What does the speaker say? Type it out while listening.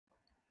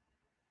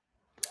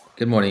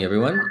Good morning,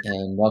 everyone,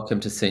 and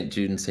welcome to St.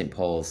 Jude and St.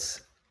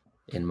 Paul's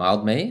in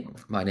Mildmay.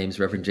 My name is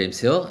Reverend James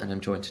Hill, and I'm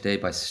joined today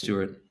by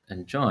Stuart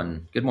and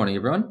John. Good morning,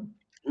 everyone.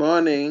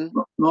 Morning.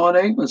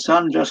 Morning. The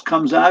sun just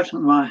comes out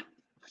on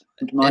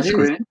into my It is.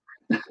 screen.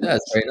 Yeah,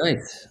 it's very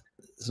nice.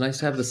 It's nice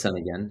to have the sun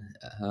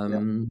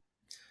again.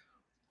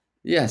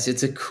 Yes,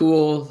 it's a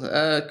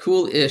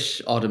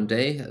cool-ish autumn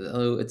day,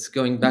 although it's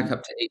going back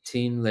up to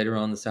 18 later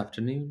on this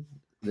afternoon.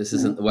 This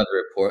isn't the weather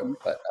report,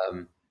 but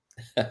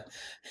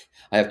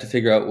I have to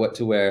figure out what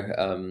to wear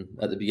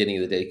at the beginning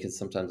of the day because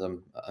sometimes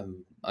I'm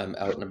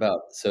out and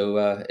about.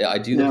 So yeah, I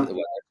do look at the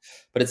weather,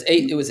 but it's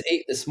 8. It was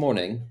 8 this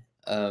morning,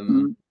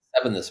 7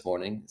 this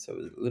morning, so it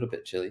was a little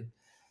bit chilly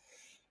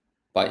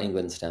by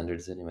England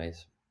standards,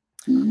 anyways.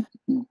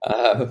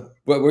 But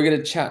we're going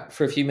to chat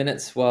for a few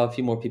minutes while a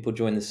few more people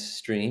join the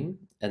stream,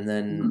 and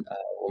then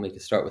we'll make a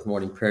start with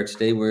morning prayer.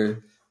 Today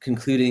we're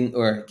concluding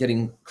or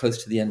getting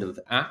close to the end of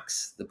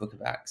Acts, the book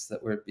of Acts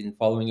that we've been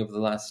following over the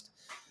last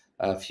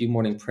few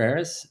morning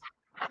prayers.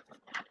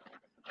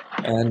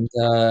 And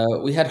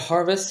we had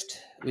harvest.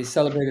 We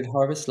celebrated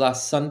harvest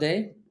last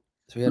Sunday.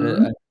 So we had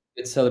a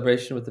good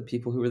celebration with the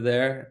people who were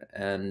there.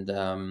 And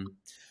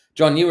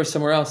John, you were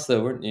somewhere else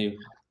though, weren't you?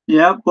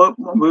 Yeah, well,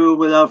 we were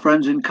with our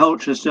friends in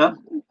Colchester,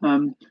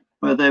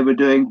 where they were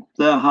doing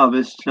their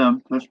harvest.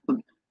 A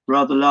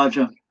rather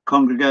larger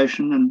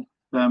congregation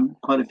and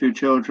quite a few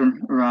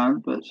children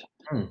around, but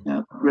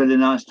yeah, really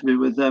nice to be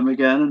with them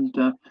again.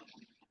 And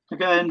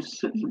again,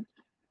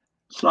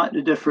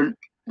 slightly different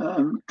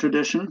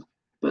tradition,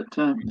 but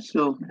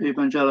still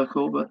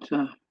evangelical. But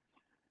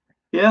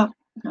yeah,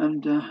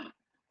 and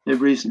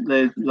they've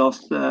recently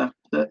lost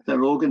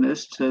their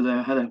organist, so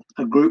they had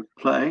a group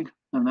playing,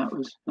 and that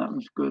was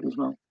good as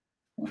well.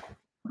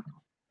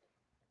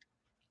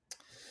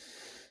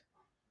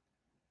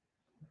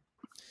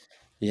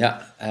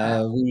 Yeah,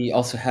 we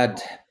also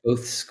had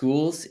both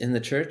schools in the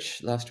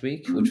church last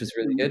week, which was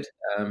really good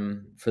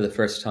for the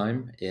first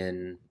time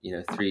in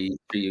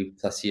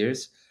 3+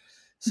 years.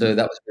 So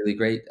that was really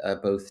great.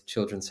 Both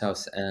Children's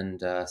House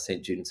and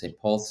St. Jude and St.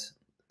 Paul's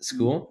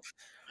School,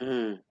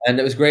 and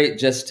it was great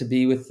just to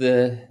be with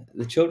the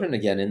children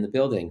again in the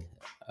building.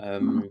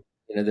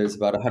 There's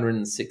about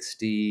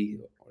 160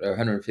 or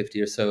 150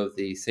 or so of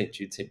the St.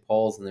 Jude, St.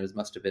 Paul's, and there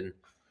must have been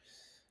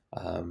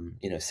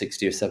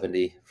 60 or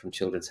 70 from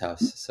Children's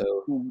House.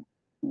 So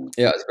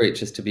yeah, it was great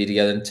just to be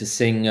together and to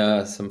sing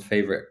some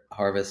favorite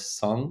harvest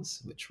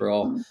songs, which we're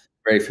all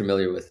very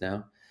familiar with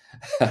now.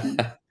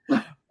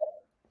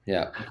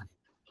 Yeah.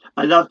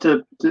 I love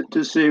to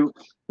see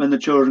when the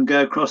children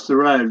go across the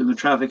road and the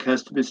traffic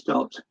has to be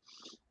stopped,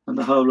 and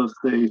the whole of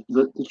the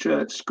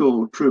church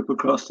school troop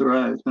across the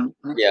road.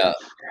 Yeah,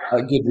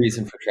 a good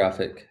reason for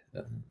traffic.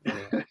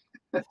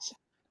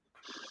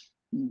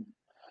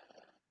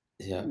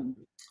 Yeah.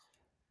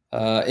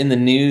 In the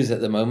news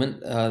at the moment,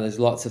 there's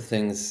lots of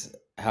things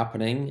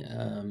happening.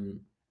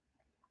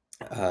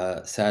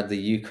 Sadly,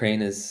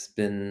 Ukraine has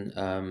been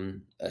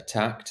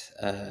attacked.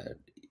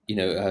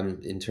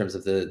 In terms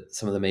of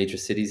some of the major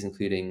cities,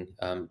 including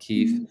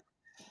Kyiv,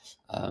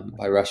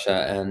 by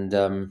Russia,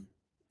 and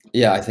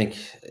yeah, I think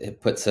it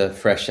puts a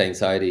fresh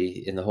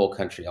anxiety in the whole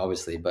country,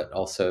 obviously, but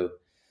also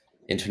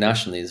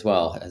internationally as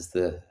well as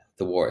the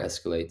war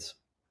escalates.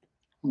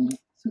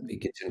 So we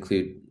get to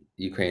include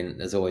Ukraine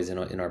as always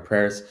in our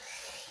prayers.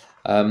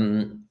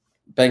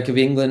 Bank of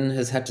England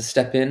has had to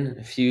step in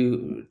a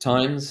few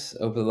times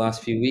over the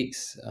last few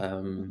weeks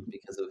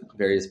because of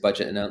various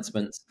budget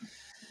announcements.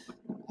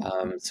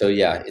 So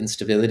yeah,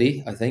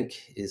 instability, I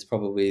think, is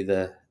probably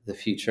the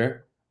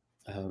future,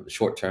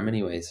 short term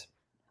anyways.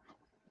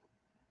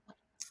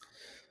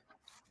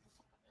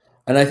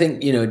 And I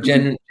think,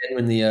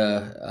 genuinely,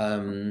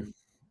 the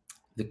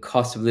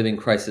cost of living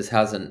crisis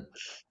hasn't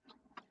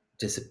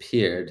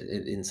disappeared.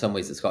 In some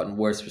ways, it's gotten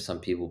worse for some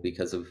people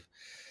because of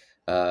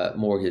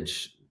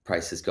mortgage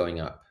prices going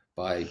up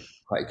by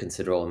quite a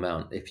considerable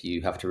amount. If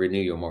you have to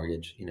renew your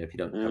mortgage, if you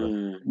don't have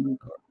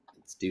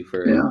it's due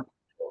for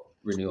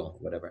renewal,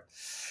 whatever.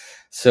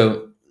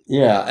 So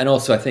yeah, and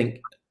also I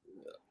think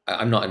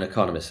I'm not an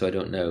economist, so I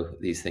don't know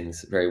these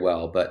things very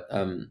well, but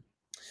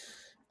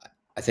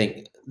I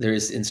think there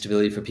is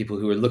instability for people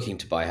who are looking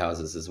to buy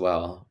houses as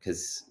well,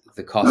 because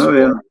the cost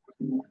of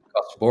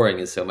borrowing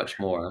is so much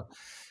more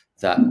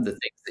that the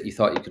things that you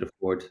thought you could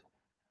afford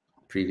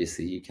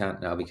previously you can't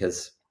now,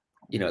 because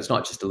it's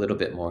not just a little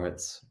bit more,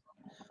 it's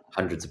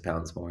hundreds of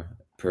pounds more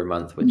per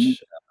month,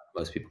 which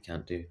most people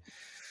can't do.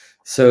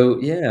 So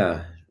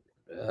yeah.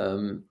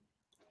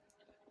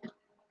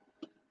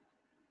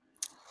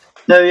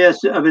 No, yes,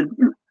 I mean,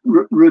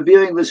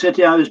 reviewing the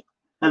city, I had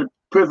a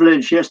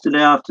privilege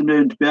yesterday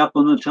afternoon to be up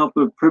on the top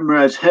of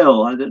Primrose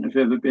Hill. I don't know if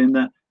you've ever been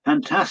there.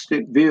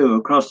 Fantastic view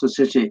across the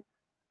city.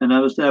 And I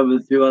was there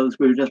with a few others.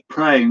 We were just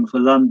praying for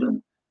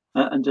London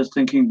and just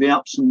thinking the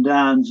ups and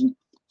downs and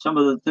some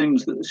of the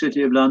things that the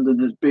City of London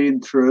has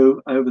been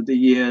through over the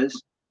years.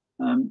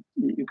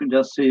 You can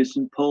just see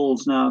St.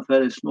 Paul's now a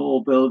fairly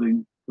small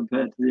building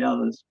compared to the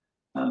others.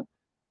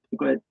 A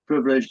great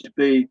privilege to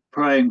be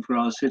praying for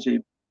our city,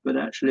 but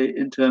actually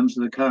in terms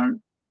of the current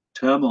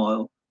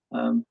turmoil,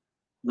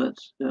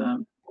 that's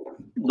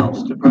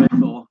lots to pray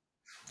for.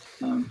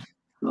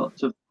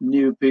 Lots of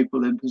new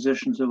people in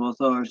positions of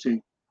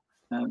authority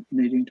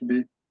needing to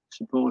be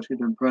supported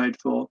and prayed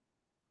for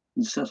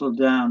and settled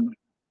down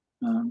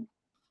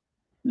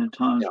in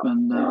times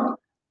when there are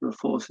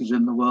forces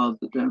in the world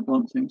that don't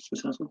want things to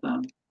settle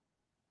down.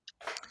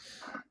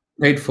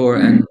 Prayed for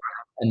and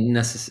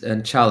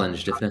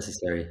challenged if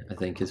necessary, I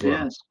think, as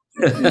well.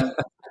 Yes.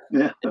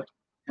 Yeah.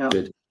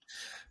 Good.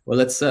 Well,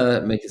 let's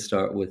make a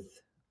start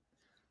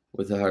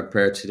with our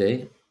prayer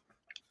today.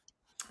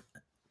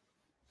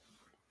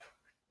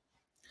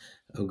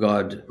 O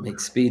God, make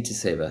speed to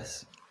save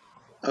us.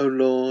 O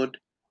Lord,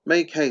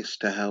 make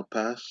haste to help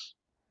us.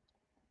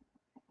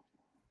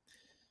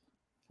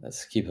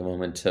 Let's keep a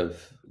moment of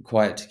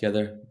quiet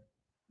together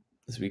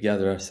as we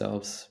gather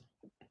ourselves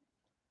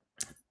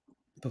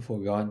before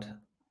God.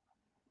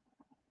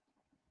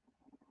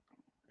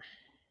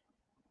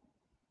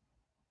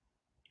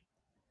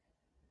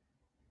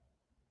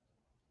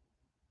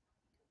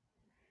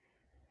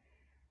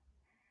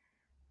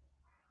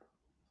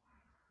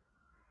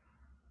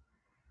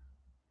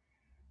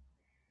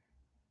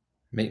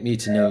 Make me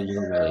to know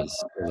your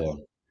ways, O Lord.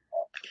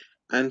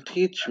 And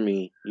teach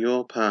me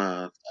your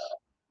paths.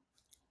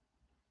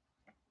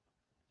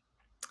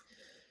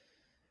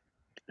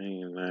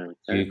 Amen.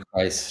 You,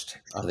 Christ,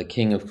 are the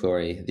King of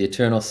glory, the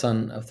eternal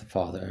Son of the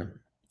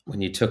Father. When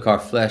you took our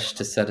flesh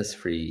to set us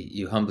free,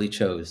 you humbly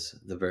chose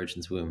the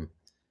Virgin's womb.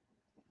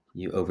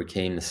 You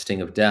overcame the sting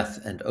of death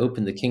and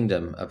opened the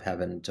kingdom of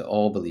heaven to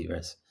all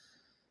believers.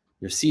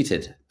 You're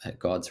seated at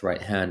God's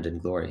right hand in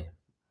glory.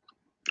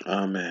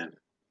 Amen.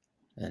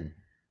 And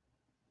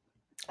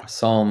our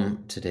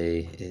psalm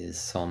today is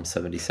Psalm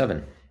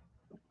 77.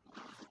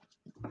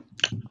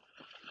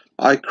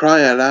 I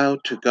cry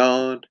aloud to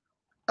God,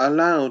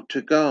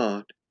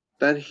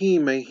 that he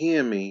may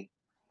hear me.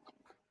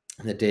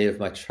 In the day of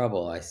my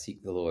trouble, I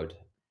seek the Lord.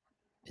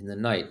 In the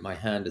night, my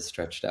hand is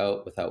stretched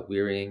out without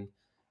wearying.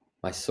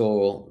 My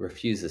soul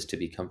refuses to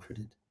be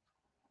comforted.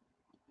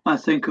 I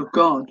think of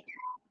God,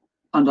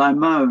 and I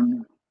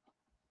moan.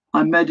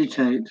 I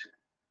meditate,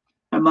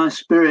 and my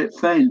spirit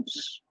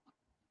faints.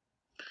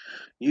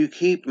 You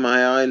keep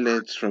my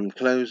eyelids from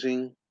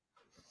closing.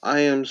 I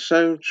am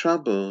so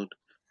troubled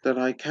that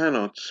I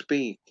cannot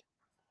speak.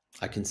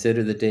 I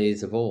consider the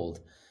days of old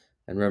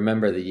and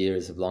remember the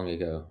years of long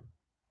ago.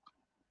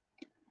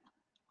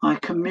 I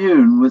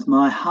commune with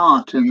my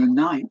heart in the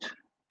night.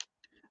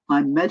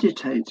 I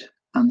meditate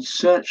and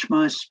search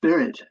my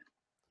spirit.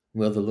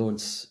 Will the Lord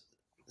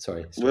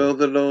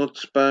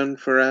spurn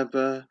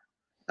forever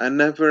and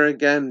never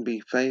again be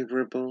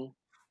favorable?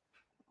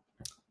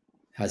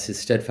 Has his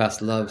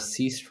steadfast love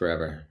ceased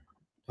forever?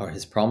 Are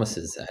his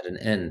promises at an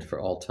end for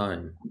all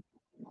time?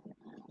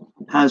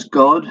 Has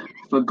God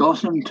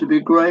forgotten to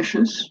be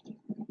gracious?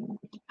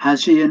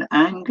 Has he in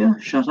anger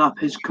shut up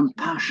his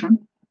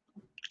compassion?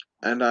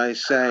 And I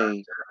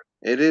say,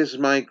 it is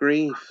my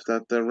grief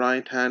that the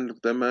right hand of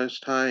the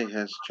Most High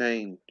has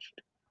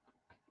changed.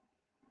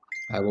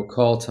 I will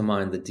call to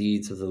mind the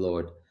deeds of the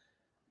Lord.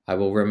 I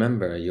will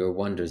remember your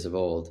wonders of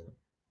old.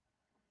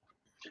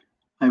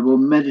 I will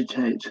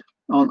meditate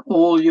on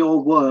all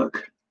your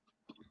work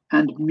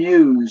and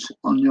muse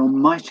on your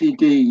mighty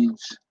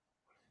deeds.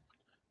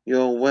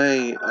 Your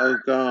way, O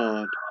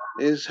God,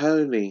 is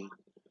holy.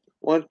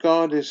 What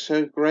God is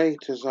so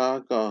great as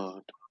our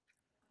God?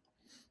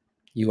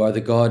 You are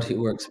the God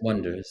who works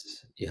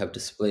wonders. You have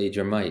displayed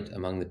your might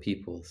among the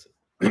peoples.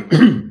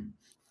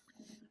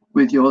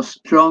 With your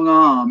strong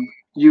arm,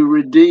 you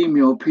redeem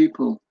your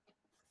people,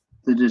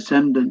 the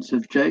descendants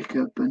of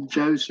Jacob and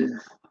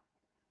Joseph.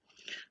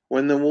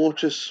 When the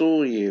waters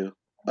saw you,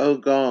 O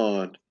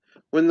God,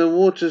 when the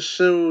waters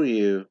saw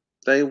you,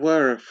 they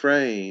were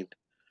afraid.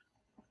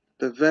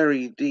 The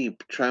very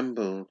deep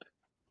trembled.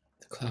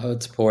 The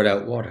clouds poured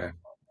out water.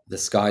 The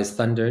skies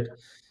thundered.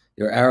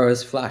 Your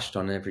arrows flashed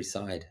on every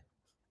side.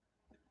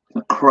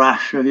 The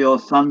crash of your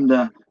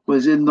thunder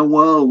was in the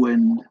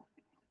whirlwind.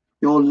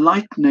 Your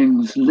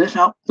lightnings lit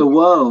up the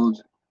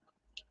world.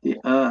 The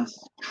earth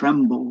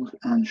trembled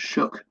and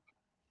shook.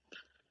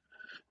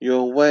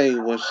 Your way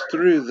was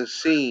through the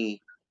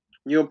sea,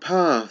 your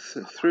path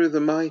through the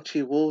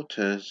mighty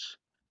waters,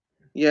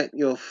 yet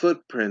your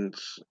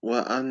footprints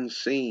were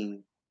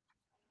unseen.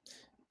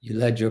 You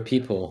led your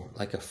people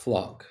like a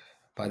flock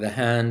by the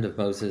hand of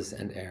Moses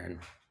and Aaron.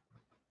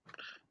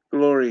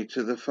 Glory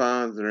to the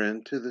Father,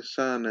 and to the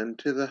Son, and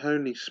to the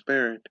Holy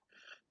Spirit,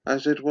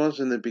 as it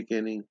was in the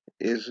beginning,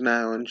 is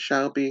now, and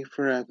shall be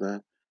forever.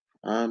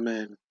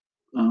 Amen.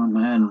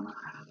 Amen.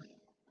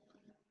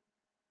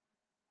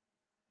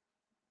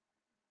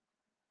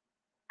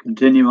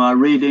 Continue our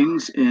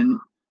readings in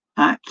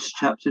Acts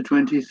chapter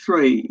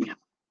 23.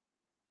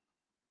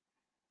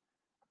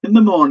 In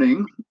the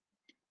morning,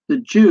 the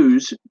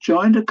Jews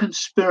joined a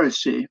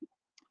conspiracy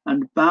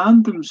and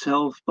bound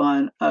themselves by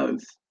an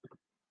oath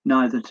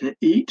neither to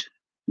eat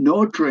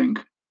nor drink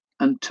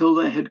until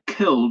they had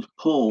killed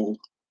Paul.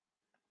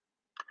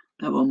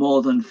 There were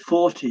more than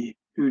 40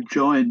 who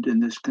joined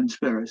in this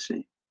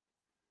conspiracy.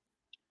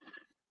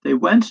 They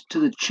went to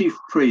the chief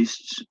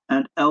priests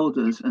and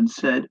elders and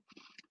said,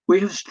 "We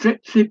have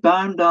strictly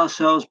bound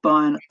ourselves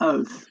by an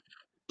oath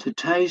to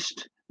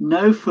taste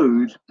no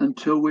food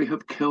until we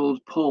have killed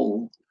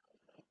Paul.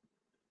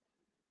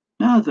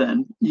 Now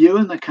then, you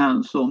and the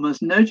council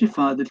must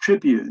notify the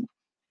tribune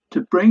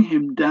to bring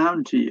him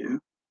down to you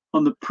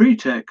on the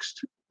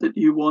pretext that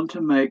you want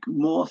to make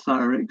more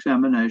thorough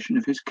examination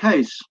of his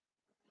case.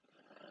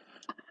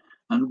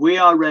 And we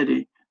are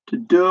ready to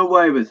do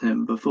away with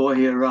him before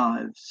he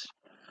arrives."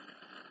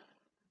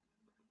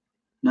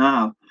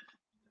 Now,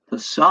 the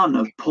son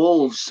of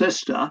Paul's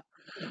sister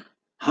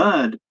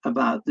heard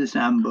about this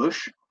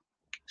ambush,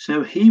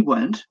 so he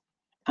went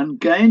and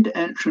gained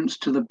entrance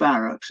to the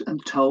barracks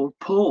and told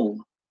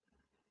Paul.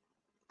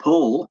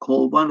 Paul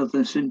called one of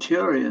the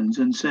centurions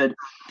and said,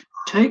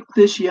 "Take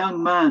this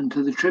young man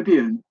to the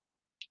tribune,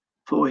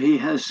 for he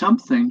has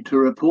something to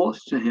report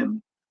to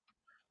him."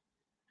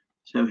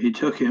 So he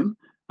took him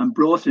and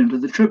brought him to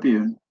the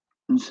tribune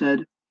and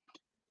said,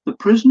 "The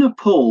prisoner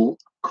Paul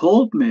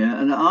called me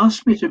and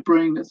asked me to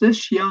bring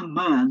this young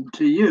man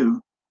to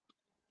you.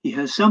 He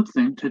has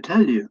something to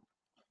tell you."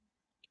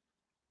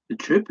 The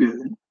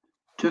tribune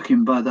took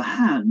him by the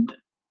hand,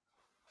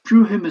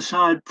 drew him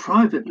aside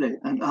privately,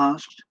 and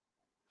asked,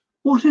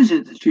 "What is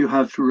it that you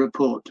have to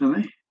report to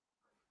me?"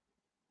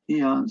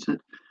 He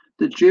answered,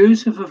 "The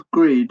Jews have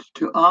agreed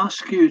to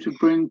ask you to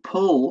bring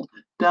Paul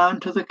down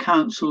to the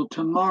council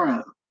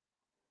tomorrow,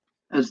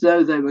 as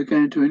though they were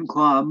going to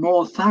inquire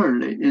more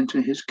thoroughly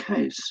into his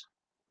case.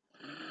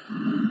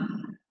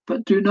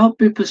 But do not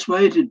be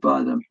persuaded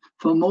by them,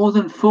 for more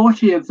than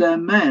 40 of their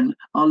men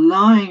are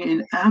lying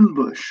in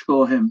ambush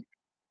for him.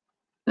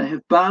 They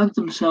have bound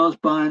themselves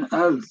by an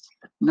oath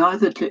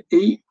neither to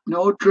eat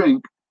nor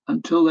drink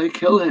until they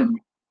kill him.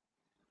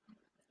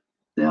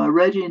 They are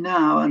ready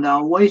now and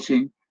are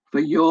waiting for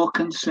your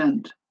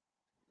consent."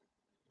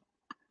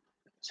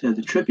 So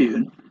the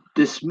tribune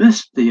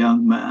dismissed the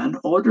young man,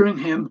 ordering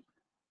him,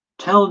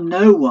 "Tell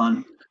no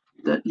one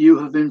that you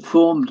have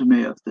informed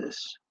me of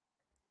this."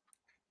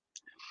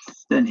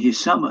 Then he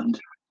summoned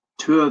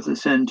 2 of the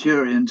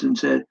centurions and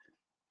said,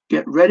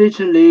 "Get ready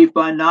to leave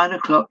by 9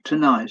 o'clock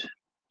tonight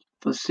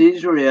for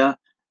Caesarea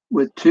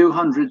with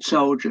 200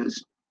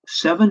 soldiers,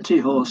 70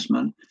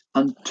 horsemen,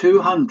 and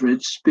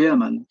 200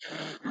 spearmen.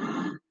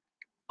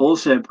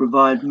 Also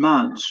provide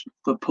mounts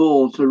for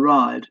Paul to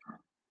ride,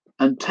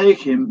 and take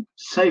him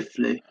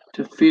safely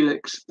to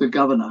Felix the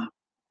governor."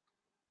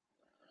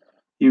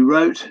 He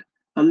wrote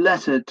a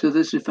letter to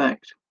this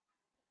effect: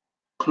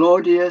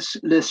 "Claudius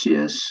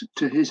Lysias,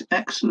 to His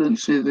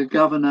Excellency the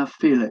Governor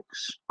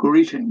Felix,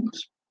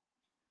 greetings.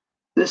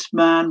 This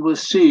man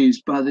was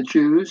seized by the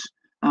Jews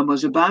and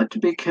was about to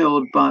be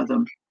killed by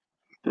them.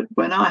 But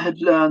when I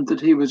had learned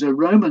that he was a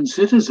Roman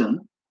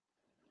citizen,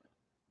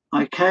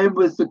 I came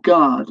with the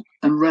guard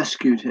and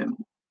rescued him,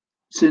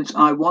 since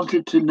I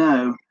wanted to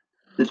know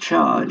the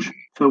charge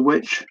for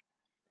which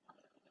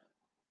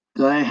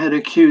they had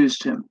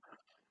accused him.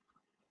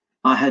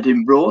 I had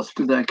him brought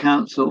to their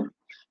council.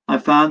 I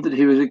found that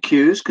he was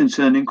accused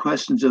concerning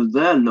questions of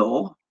their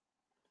law,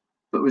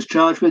 but was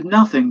charged with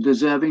nothing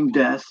deserving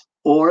death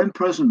or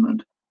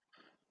imprisonment.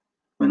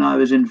 When I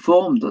was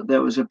informed that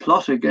there was a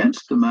plot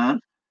against the man,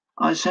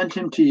 I sent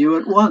him to you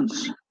at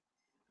once,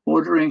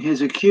 ordering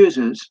his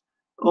accusers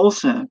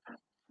also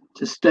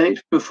to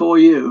state before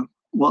you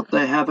what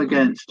they have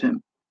against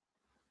him."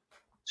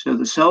 So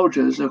the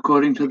soldiers,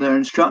 according to their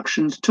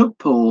instructions, took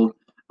Paul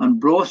and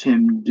brought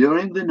him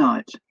during the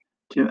night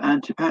to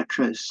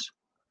Antipatris.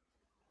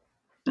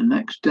 The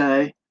next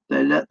day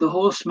they let the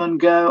horsemen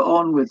go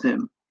on with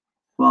him,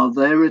 while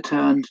they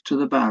returned to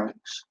the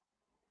barracks.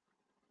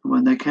 And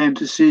when they came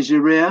to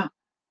Caesarea,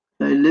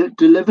 they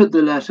delivered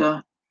the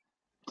letter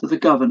to the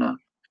governor.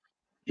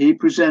 He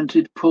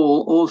presented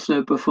Paul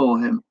also before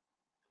him.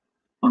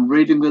 On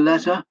reading the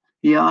letter,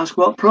 he asked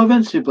what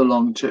province he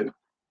belonged to.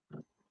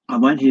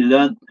 And when he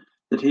learnt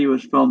that he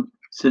was from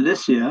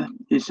Cilicia,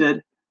 he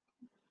said,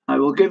 "I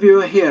will give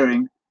you a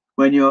hearing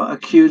when your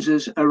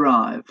accusers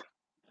arrive."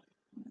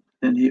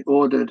 Then he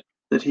ordered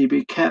that he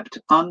be kept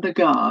under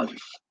guard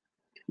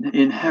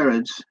in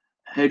Herod's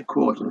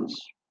headquarters.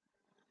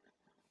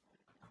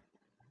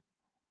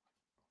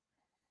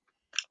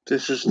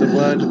 This is the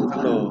word of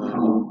the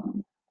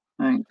Lord.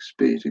 Thanks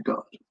be to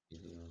God.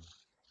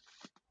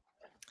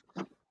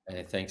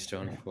 Thanks,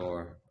 John,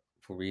 for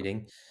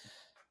reading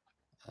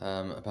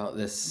about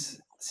this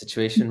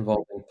situation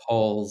involving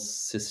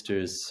Paul's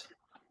sister's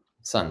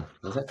son,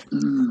 was it?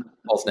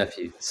 Paul's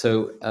nephew.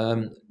 So,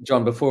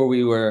 John, before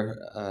we went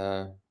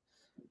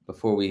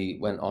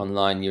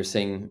online, you're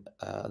saying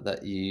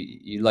that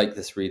you like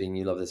this reading,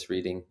 you love this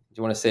reading. Do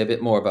you want to say a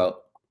bit more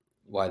about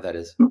why that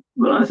is?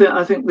 Well,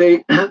 I think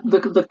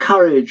the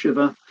courage of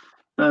a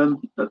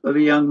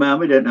young man.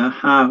 We don't know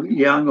how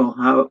young or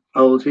how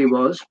old he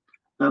was,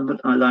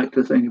 but I like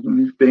to think of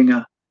him as being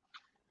a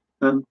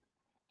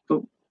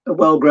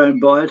well-grown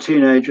boy, a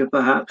teenager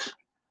perhaps.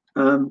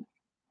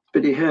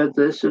 But he heard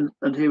this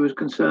and he was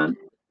concerned,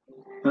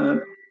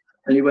 and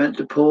he went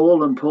to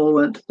Paul, and Paul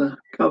went to the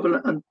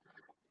governor, and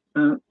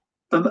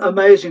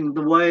amazing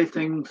the way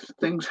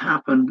things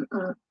happen,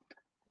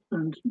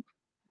 and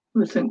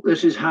I think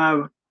this is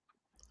how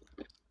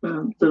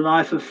the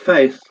life of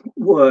faith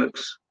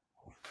works.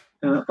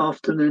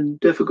 Often in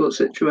difficult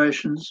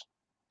situations,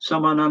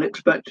 someone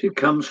unexpected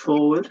comes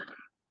forward,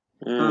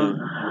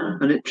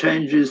 and it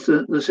changes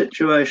the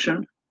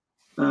situation,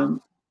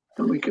 and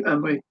we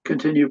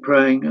continue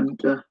praying,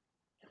 and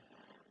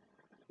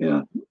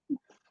yeah.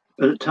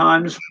 But at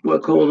times we're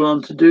called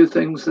on to do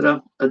things that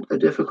are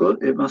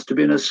difficult. It must have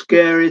been a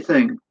scary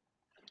thing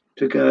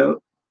to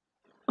go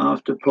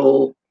after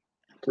Paul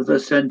to the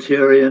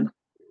centurion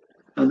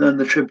and then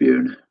the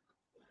tribune.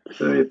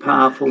 Very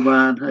powerful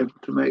man, able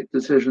to make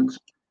decisions,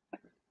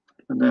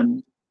 and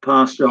then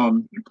passed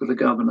on to the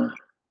governor.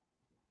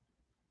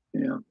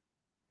 Yeah.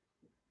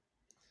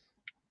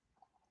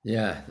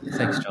 Yeah,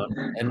 thanks, John.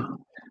 And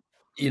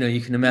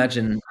you can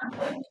imagine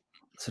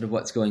sort of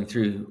what's going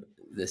through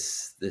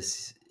this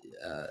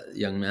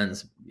young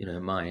man's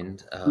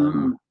mind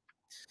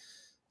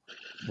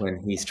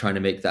when he's trying to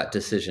make that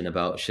decision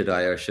about should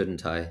I or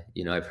shouldn't I.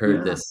 I've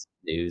heard this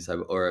news,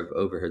 I've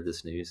overheard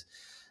this news.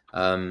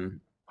 I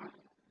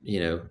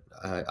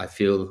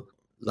feel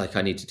like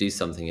I need to do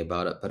something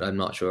about it, but I'm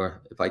not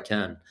sure if I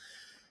can.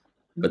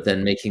 But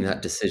then making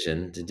that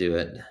decision to do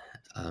it,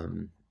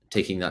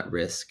 taking that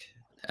risk,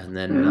 and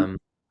then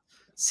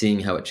seeing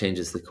how it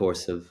changes the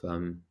course of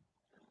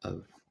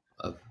the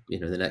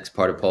next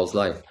part of Paul's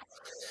life.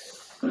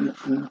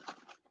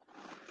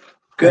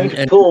 Going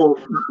to Paul.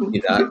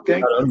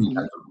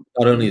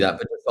 Not only that,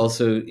 but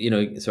also,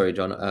 sorry,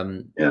 John.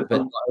 But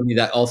not only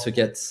that, also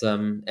gets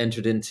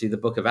entered into the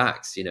Book of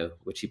Acts,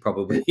 which he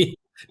probably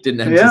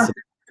didn't anticipate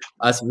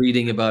us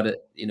reading about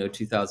it,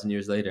 2,000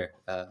 years later.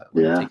 When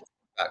we take it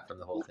back from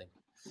the whole thing.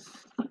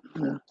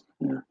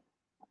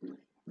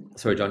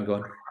 Sorry, John, go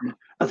on.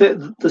 I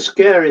think the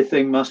scary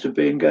thing must have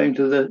been going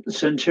to the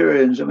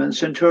centurions. I mean,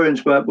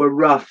 centurions were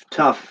rough,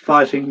 tough,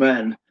 fighting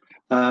men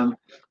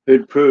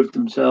who'd proved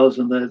themselves,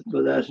 and they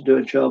were there to do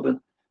a job.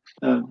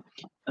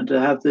 And to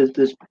have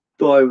this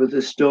boy with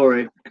this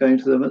story going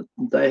to them,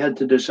 they had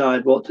to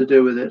decide what to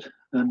do with it,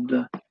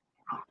 and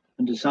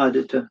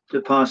decided to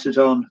pass it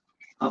on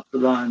up the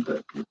line.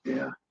 But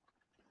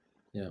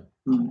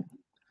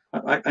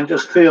I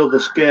just feel the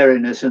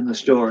scariness in the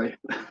story.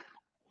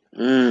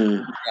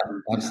 Yeah,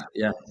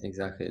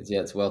 exactly.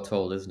 It's well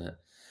told, isn't it?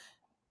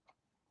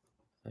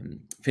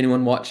 If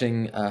anyone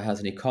watching has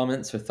any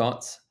comments or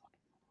thoughts,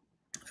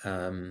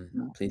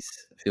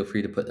 please feel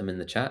free to put them in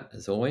the chat,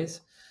 as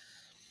always.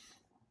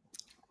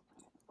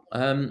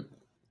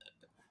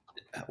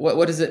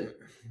 What does it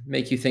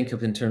make you think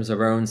of in terms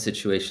of our own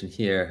situation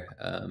here?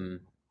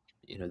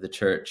 The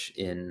church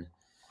in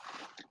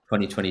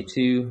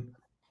 2022,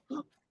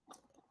 in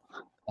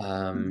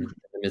the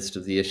midst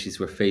of the issues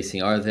we're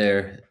facing, are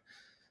there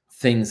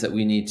things that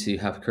we need to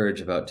have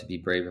courage about, to be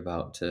brave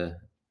about, to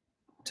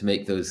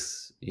make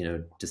those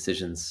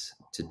decisions,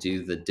 to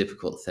do the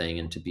difficult thing,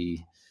 and to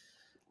be,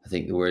 I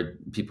think the word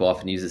people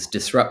often use is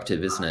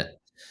disruptive, isn't it?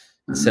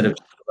 Instead of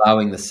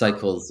allowing the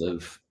cycles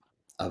of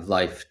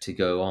life to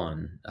go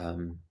on,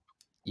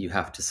 you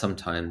have to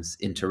sometimes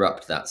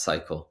interrupt that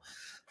cycle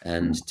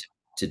and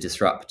to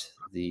disrupt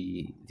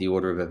the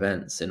order of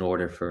events in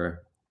order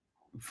for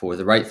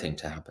the right thing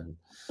to happen.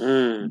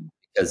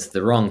 Because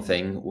the wrong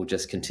thing will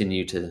just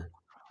continue to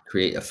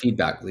create a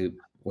feedback loop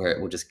where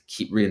it will just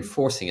keep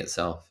reinforcing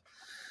itself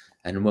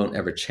and won't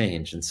ever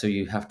change. And so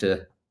you have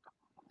to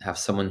have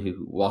someone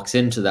who walks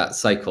into that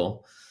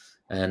cycle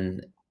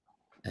and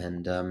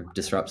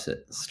disrupts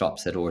it,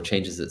 stops it, or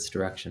changes its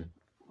direction.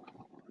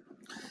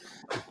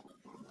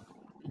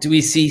 Do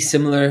we see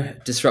similar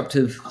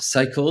disruptive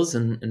cycles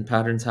and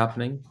patterns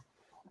happening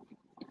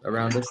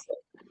around us?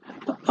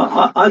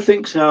 I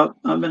think so.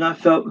 I mean, I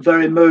felt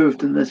very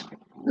moved in this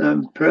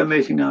prayer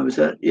meeting I was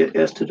at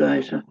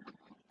yesterday to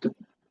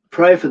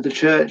pray for the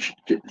church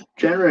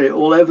generally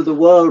all over the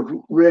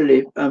world,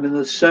 really. I mean,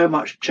 there's so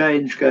much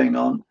change going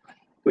on,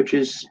 which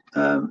is,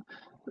 and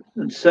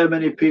so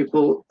many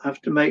people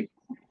have to make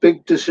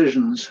big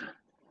decisions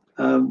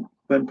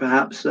when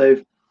perhaps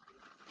they've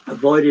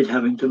avoided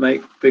having to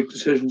make big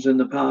decisions in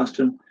the past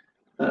and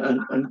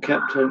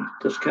kept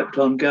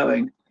on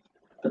going,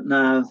 but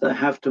now they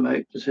have to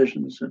make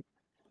decisions. And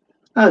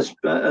as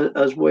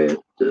we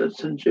at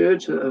St.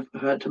 Jude's have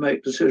had to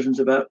make decisions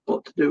about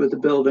what to do with the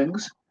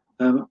buildings,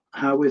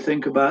 how we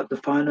think about the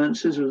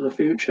finances of the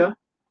future,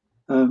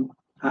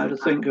 how to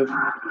think of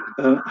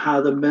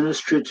how the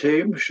ministry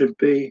team should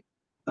be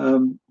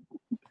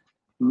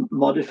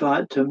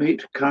modified to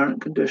meet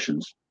current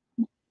conditions.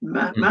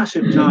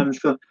 Massive times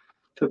for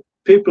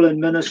people in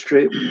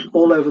ministry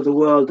all over the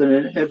world and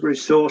in every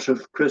sort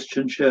of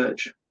Christian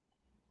church,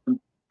 and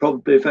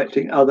probably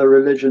affecting other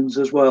religions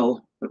as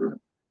well,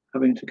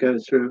 having to go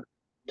through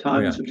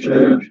times of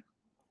change.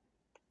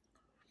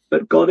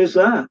 But God is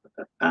there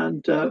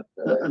and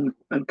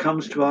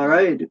comes to our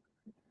aid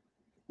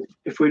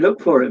if we look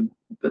for him.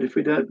 But if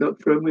we don't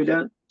look for him, we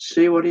don't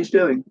see what he's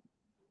doing.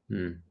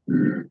 I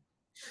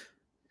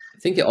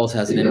think it also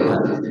has an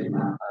impact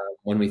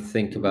when we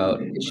think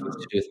about issues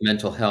to do with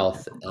mental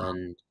health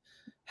and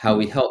how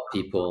we help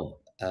people,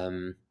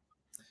 and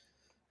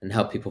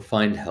how people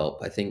find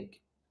help, I think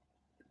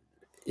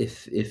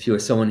if you're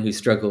someone who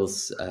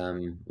struggles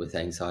with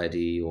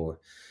anxiety or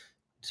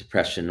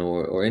depression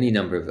or any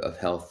number of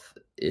health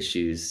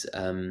issues,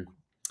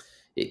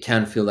 it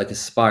can feel like a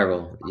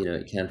spiral.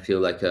 It can feel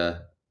like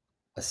a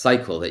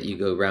cycle that you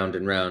go round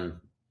and round,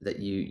 that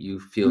you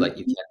feel like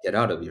you can't get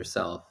out of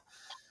yourself,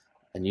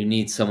 and you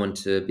need someone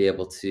to be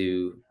able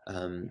to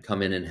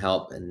come in and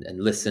help and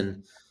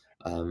listen,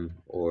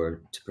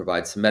 or to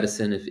provide some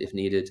medicine if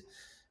needed,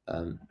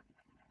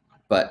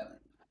 but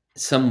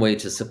some way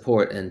to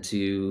support and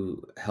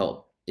to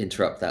help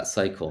interrupt that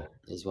cycle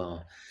as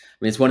well. I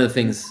mean, it's one of the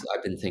things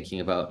I've been thinking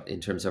about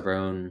in terms of our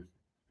own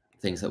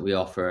things that we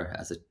offer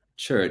as a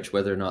church,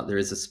 whether or not there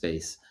is a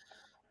space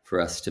for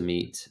us to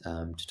meet,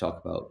 to talk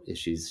about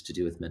issues to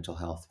do with mental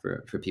health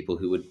for people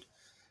who would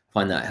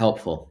find that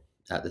helpful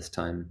at this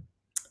time.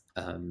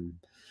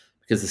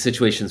 Because the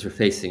situations we're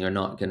facing are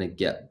not going to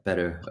get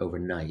better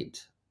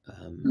overnight.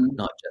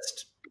 Not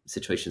just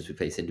situations we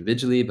face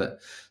individually, but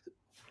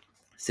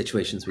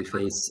situations we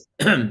face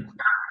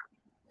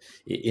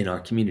in our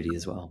community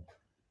as well.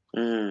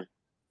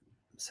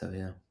 So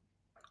yeah,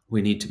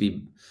 we need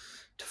to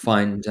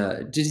find.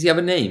 Does he have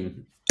a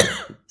name?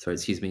 Sorry,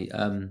 excuse me.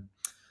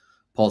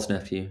 Paul's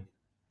nephew.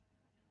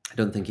 I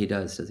don't think he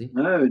does he?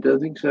 No, I don't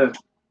think so.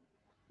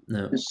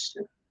 No. His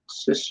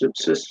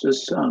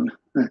sister's son.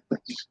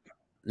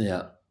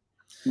 Yeah.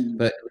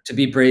 But to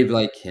be brave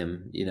like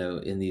him,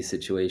 in these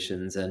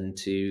situations, and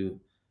to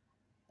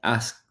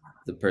ask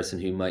the person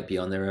who might be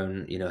on their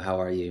own,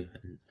 how are you?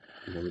 And,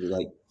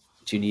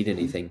 do you need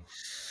anything?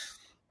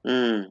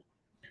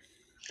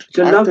 It's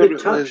a lovely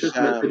touch,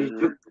 isn't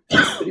it,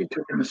 that he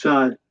took him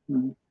aside.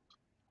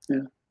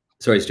 Yeah.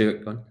 Sorry,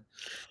 Stuart, go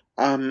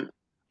on.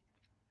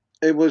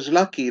 It was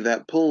lucky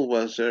that Paul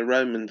was a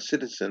Roman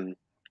citizen.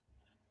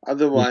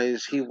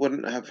 Otherwise, he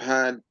wouldn't have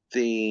had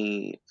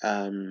the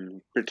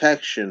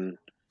protection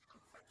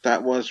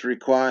that was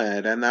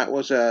required, and that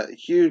was a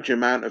huge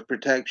amount of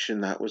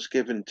protection that was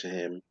given to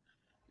him.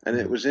 And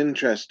it was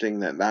interesting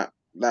that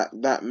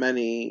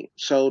many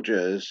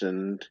soldiers,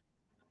 and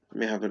let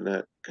me have a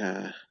look.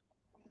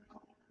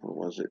 What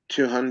was it?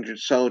 200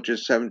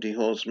 soldiers, 70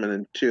 horsemen,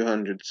 and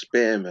 200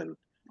 spearmen.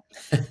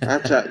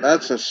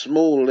 That's a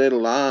small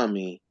little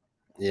army.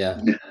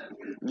 Yeah.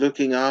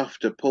 Looking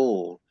after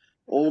Paul,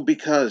 all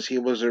because he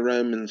was a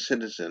Roman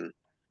citizen,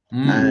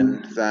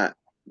 and that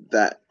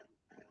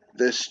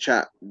this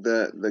chap,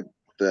 the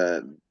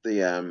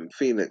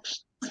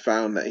Felix,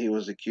 found that he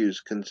was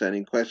accused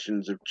concerning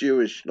questions of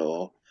Jewish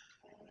law,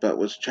 but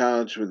was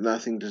charged with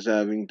nothing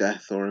deserving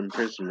death or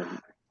imprisonment.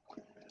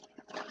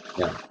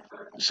 Yeah.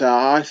 So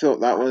I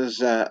thought that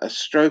was a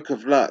stroke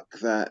of luck,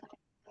 that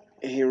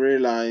he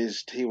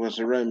realized he was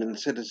a Roman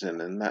citizen,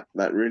 and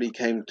that really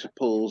came to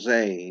Paul's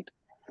aid.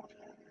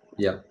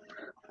 Yeah.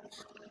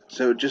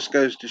 So it just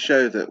goes to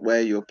show that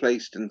where you're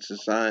placed in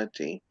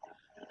society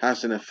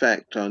has an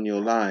effect on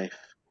your life.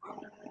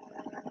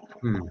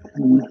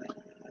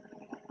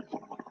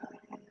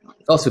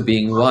 It's also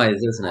being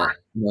wise, isn't it?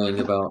 Knowing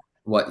about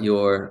what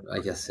your, I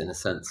guess, in a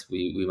sense,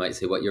 we might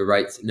say what your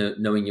rights,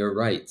 knowing your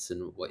rights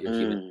and what your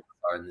human rights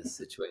are in this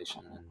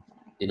situation and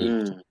in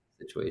each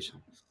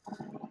situation.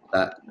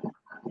 That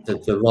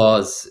the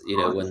laws,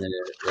 when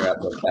they're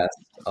at their best,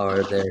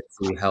 are there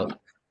to help,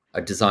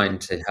 are designed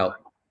to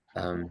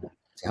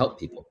help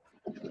people.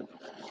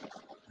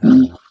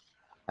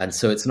 And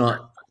so it's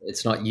not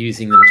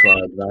using them to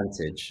our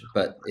advantage,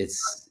 but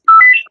it's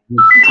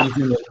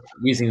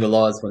using the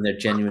laws when they're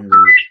genuinely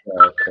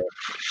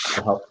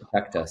to help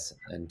protect us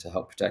and to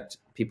help protect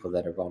people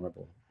that are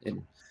vulnerable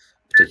in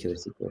particular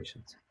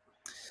situations.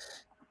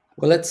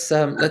 Well, let's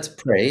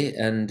pray,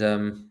 and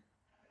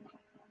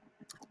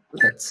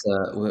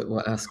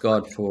we'll ask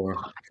God for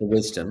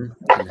wisdom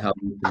and how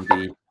we can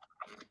be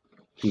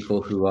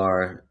people who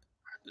are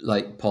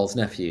like Paul's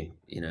nephew.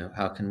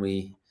 How can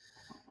we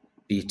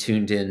be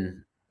tuned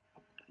in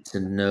to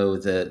know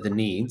the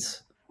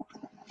needs,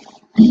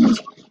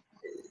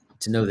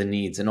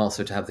 and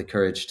also to have the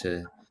courage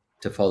to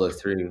follow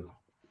through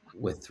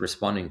with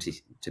responding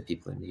to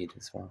people in need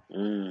as well.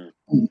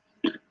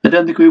 I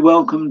don't think we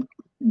welcomed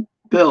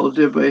Bill,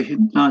 did we?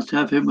 Nice to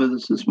have him with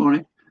us this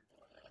morning.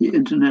 The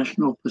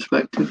international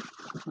perspective.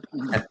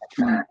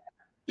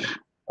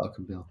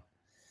 Welcome, Bill.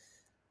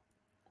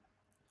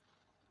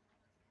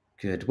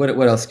 Good.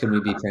 What else can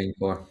we be praying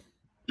for?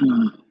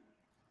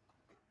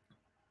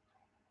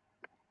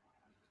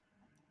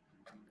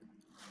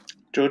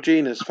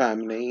 Georgina's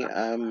family.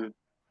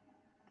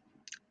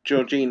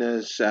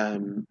 Georgina's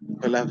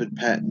beloved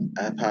pet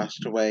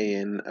passed away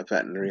in a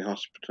veterinary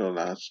hospital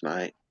last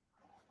night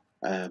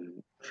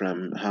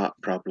from heart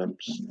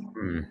problems.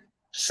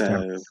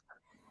 So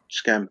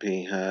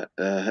Scampy,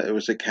 it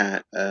was a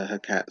cat, her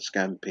cat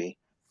Scampy.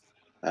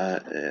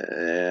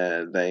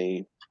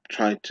 They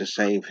tried to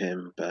save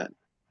him, but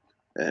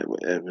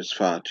it was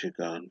far too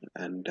gone.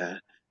 And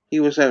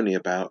he was only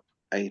about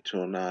 8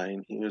 or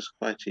 9. He was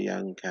quite a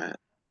young cat.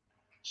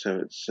 So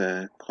it's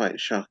quite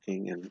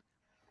shocking, and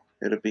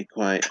it'll be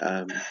quite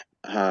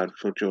hard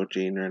for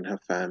Georgina and her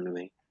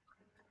family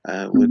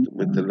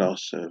with the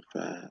loss of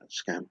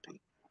Scampi.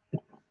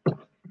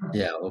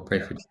 Yeah, we'll pray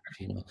for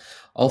Georgina.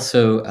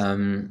 Also,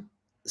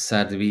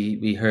 sadly,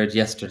 we heard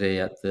yesterday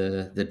at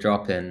the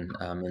drop-in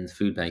in the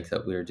food bank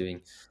that we were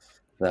doing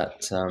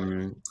that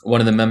one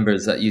of the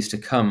members that used to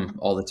come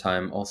all the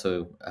time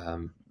also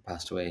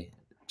passed away.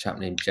 A chap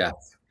named Jeff.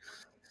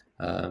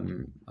 I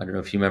don't know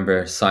if you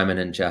remember Simon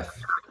and Jeff.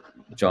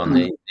 John,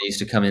 they used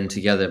to come in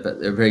together,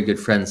 but they're very good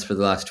friends for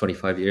the last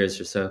 25 years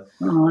or so.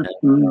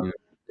 And,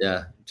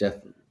 yeah, Jeff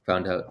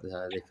found out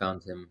they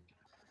found him.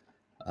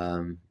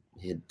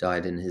 He had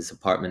died in his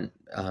apartment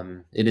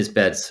in his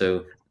bed,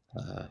 so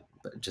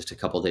just a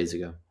couple of days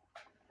ago.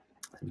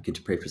 It'd be good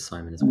to pray for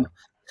Simon as well.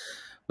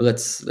 Well,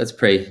 let's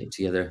pray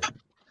together.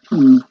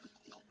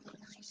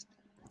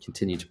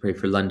 Continue to pray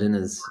for London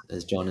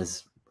as John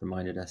has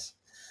reminded us.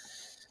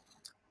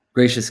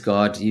 Gracious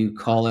God, you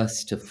call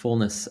us to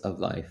fullness of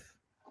life.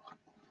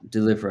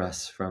 Deliver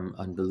us from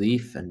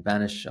unbelief and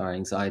banish our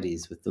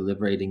anxieties with the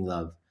liberating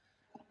love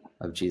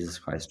of Jesus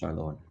Christ our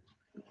Lord.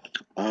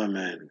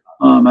 Amen.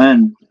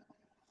 Amen.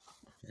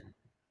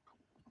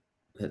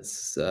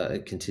 Let's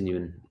continue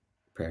in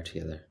prayer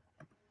together.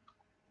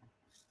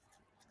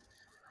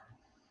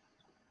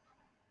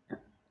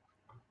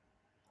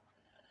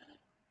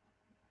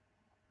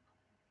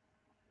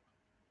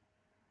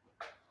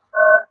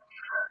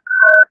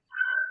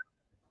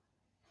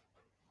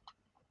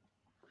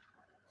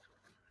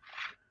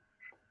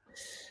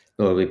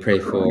 Lord, we pray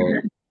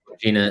for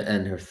Gina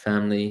and her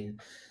family.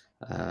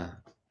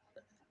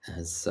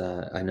 As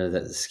I know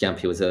that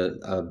Scampi was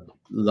a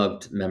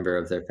loved member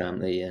of their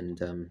family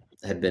and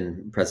had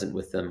been present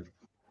with them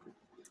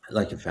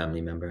like a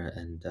family member.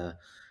 And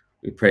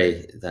we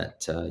pray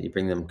that you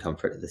bring them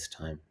comfort at this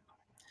time.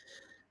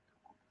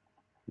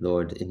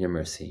 Lord, in your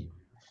mercy.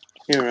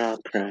 Hear our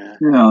prayer.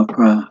 Hear our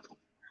prayer.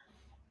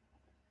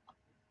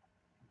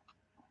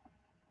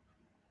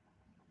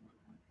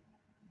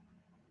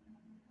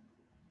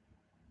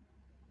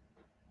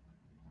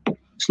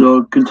 So,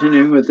 Lord,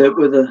 continuing with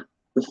the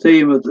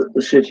theme of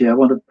the city, I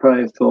want to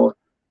pray for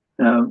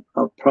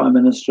our Prime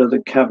Minister,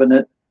 the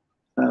Cabinet,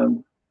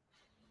 the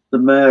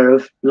Mayor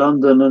of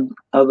London and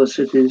other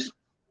cities,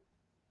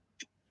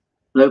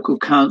 local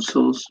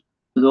councils,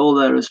 with all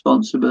their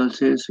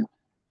responsibilities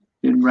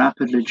in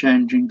rapidly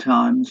changing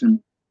times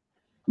and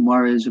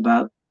worries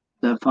about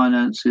their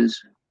finances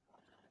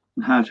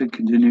and how to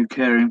continue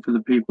caring for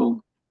the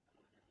people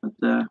that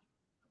they're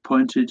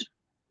appointed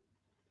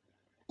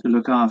to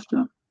look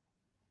after.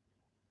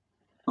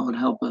 Lord,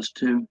 help us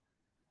to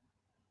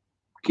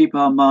keep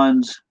our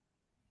minds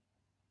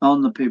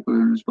on the people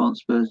in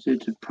responsibility,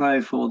 to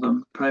pray for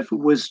them, pray for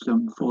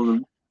wisdom for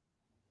them,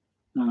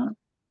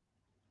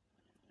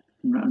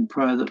 and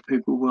pray that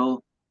people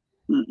will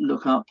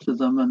look up to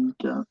them and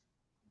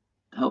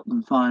help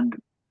them find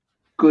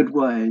good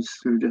ways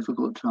through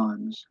difficult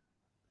times.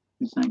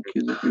 We thank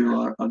you that you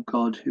are a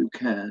God who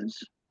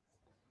cares.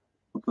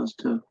 Help us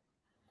to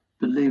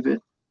believe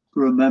it,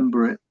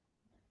 remember it,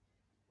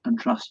 and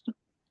trust it,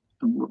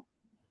 and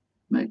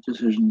make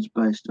decisions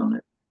based on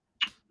it.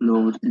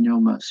 Lord, in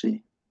your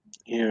mercy.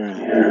 Hear our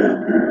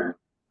prayer.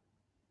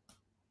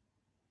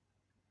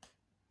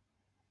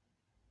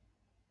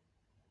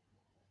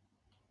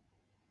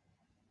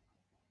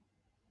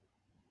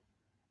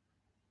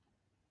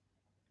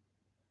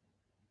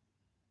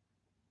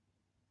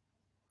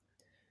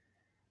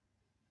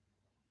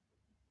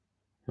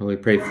 And we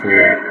pray for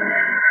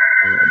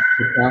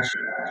Prakash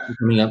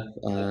coming up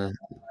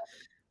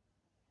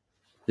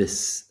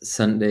this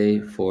Sunday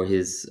for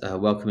his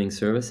welcoming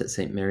service at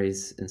St.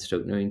 Mary's in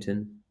Stoke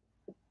Newington.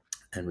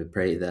 And we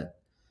pray that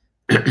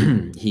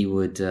he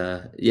would,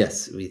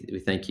 yes,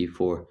 we thank you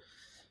for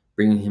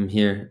bringing him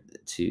here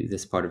to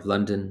this part of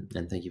London,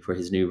 and thank you for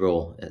his new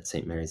role at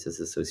St. Mary's as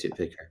Associate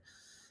Vicar.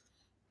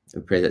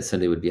 We pray that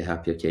Sunday would be a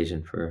happy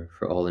occasion for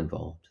all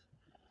involved.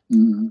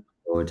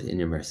 Lord, in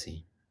your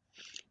mercy.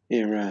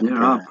 Hear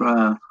our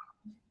prayer.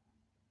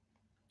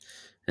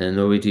 And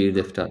Lord, we do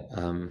lift up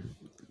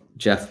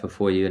Jeff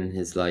before you in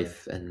his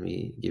life, and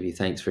we give you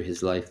thanks for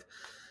his life.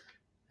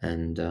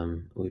 And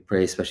we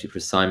pray especially for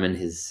Simon,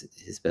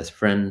 his best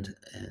friend,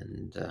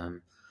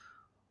 and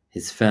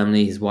his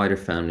family, his wider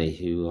family,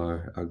 who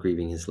are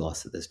grieving his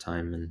loss at this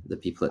time, and the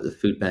people at the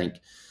food bank.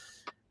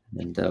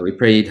 And we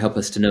pray you'd help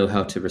us to know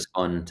how to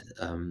respond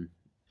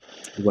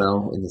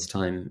well in this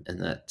time, and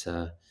that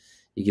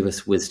you give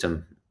us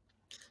wisdom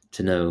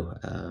to know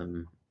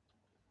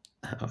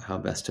how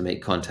best to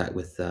make contact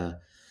with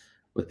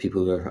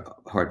people who are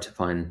hard to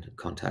find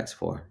contacts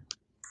for.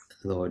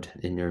 Lord,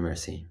 in your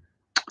mercy.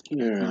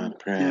 Hear our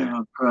prayer. Hear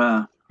our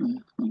prayer.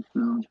 Thank you,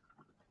 Lord.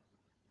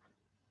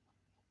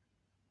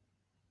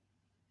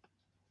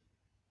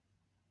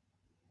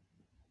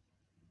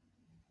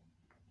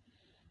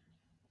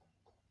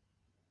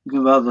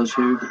 Think of others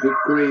who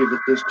grieve at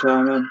this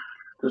time. I'm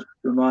just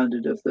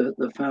reminded of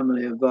the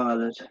family of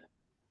Violet,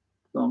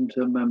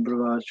 long-term member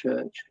of our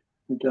church,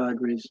 who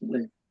died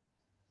recently.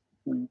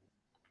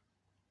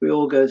 We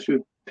all go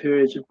through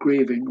periods of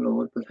grieving,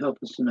 Lord, but help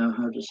us to know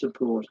how to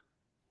support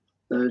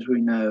those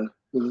we know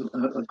who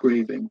are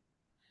grieving,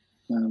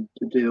 to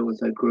deal with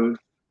their grief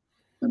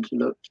and to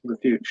look to the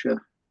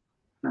future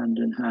hand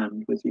in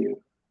hand with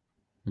you.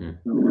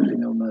 Lord, in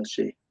your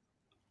mercy.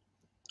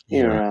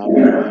 Hear our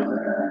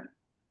prayer.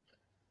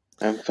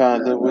 And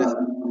Father, with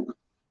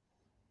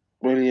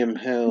William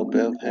Hill,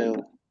 Bill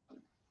Hill,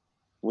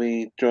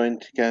 we join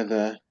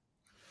together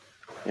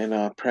in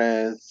our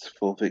prayers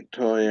for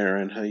Victoria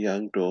and her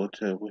young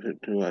daughter,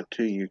 who are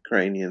 2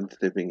 Ukrainians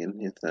living in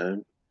his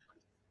home.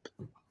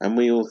 And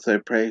we also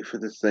pray for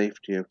the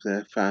safety of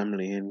their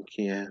family in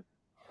Kiev.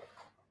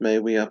 May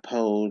we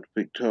uphold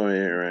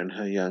Victoria and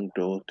her young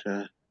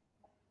daughter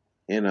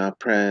in our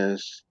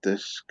prayers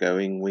this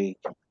going week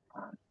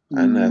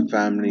and their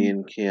family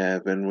in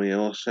Kiev. And we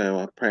also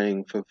are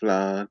praying for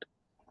Vlad,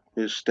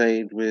 who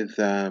stayed with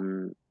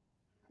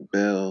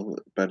Bill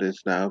but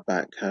is now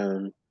back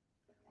home.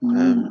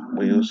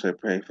 We also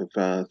pray for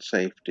Vlad's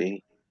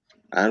safety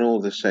and all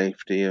the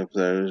safety of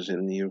those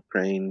in the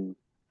Ukraine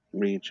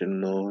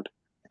region, Lord,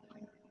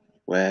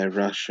 where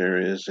Russia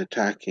is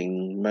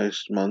attacking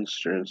most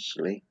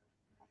monstrously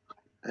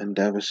and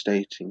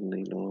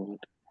devastatingly, Lord,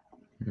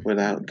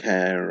 without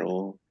care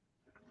or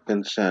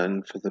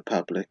concern for the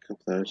public of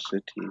those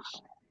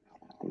cities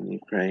in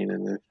Ukraine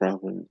and the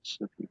province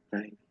of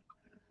Ukraine.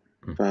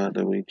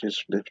 Father, we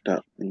just lift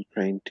up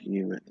Ukraine to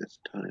you at this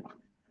time.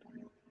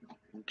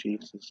 In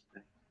Jesus'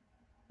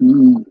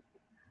 name.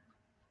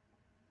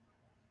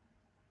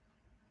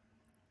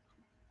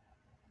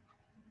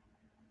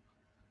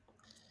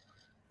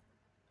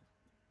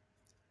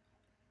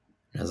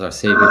 As our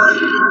Savior,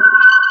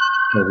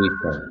 we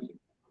pray.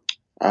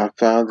 Our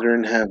Father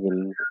in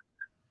heaven,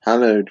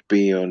 hallowed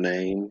be your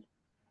name.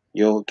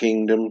 Your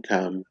kingdom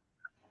come,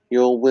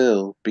 your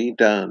will be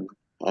done,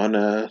 on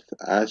earth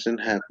as in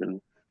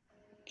heaven.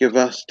 Give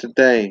us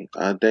today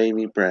our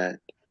daily bread.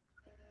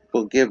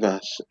 Forgive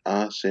us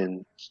our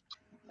sins,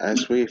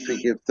 as we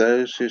forgive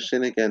those who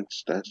sin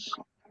against us.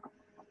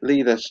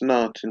 Lead us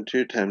not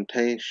into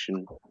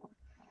temptation,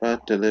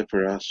 but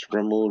deliver us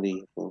from all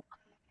evil.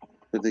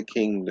 For the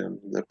kingdom,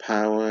 the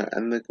power,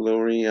 and the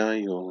glory are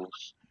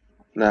yours,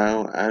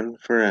 now and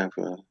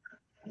forever.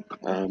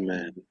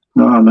 Amen.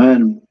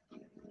 Amen.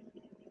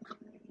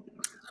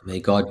 May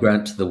God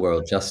grant to the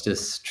world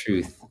justice,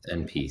 truth,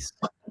 and peace.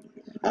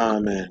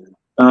 Amen.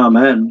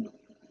 Amen.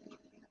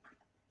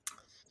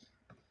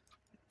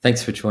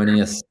 Thanks for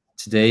joining us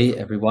today,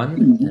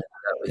 everyone.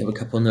 We have a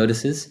couple of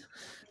notices.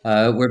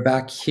 We're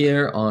back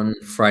here on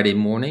Friday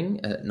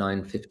morning at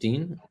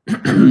 9:15.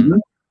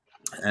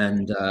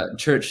 And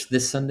church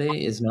this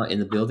Sunday is not in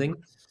the building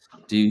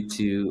due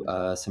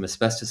to some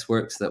asbestos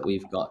works that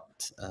we've got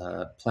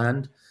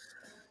planned.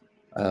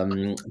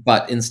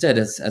 But instead,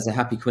 as a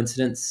happy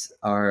coincidence,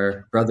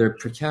 our brother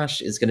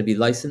Prakash is going to be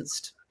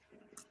licensed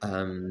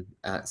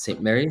at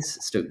St. Mary's,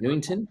 Stoke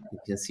Newington. You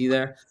can see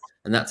there.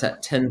 And that's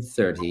at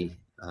 10:30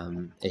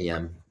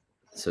 a.m.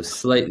 So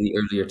slightly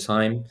earlier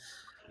time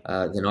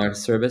than our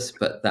service,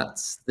 but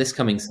that's this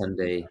coming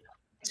Sunday,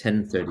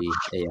 10:30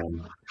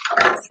 a.m.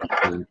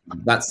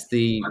 That's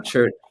the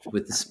church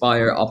with the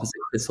spire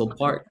opposite Thistle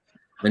Park.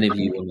 Many of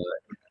you will know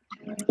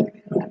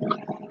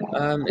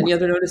it. Any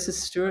other notices,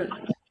 Stuart?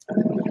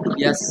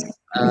 Yes. Just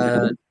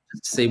to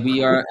say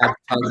we are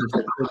advertising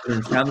for children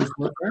and families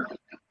welfare,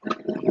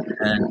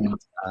 and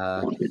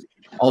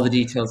all the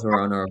details are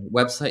on our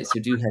website. So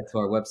do head to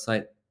our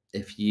website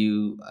if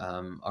you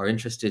are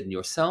interested in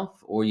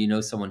yourself or you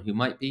know someone who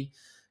might be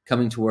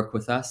coming to work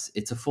with us.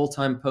 It's a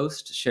full-time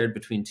post shared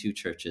between two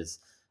churches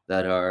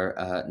that are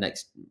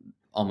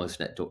almost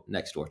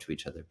next door to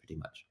each other, pretty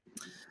much.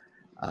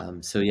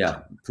 So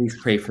yeah, please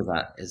pray for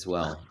that as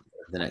well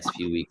over the next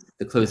few weeks.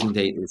 The closing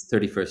date is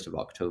 31st of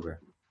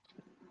October,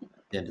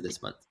 the end of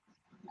this month.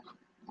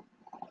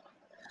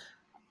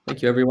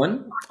 Thank you,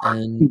 everyone.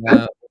 And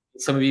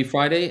some of you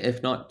Friday,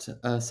 if not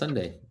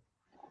Sunday.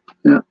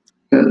 Yeah.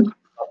 Good.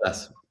 God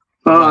bless.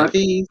 Bye.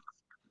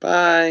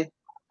 Bye.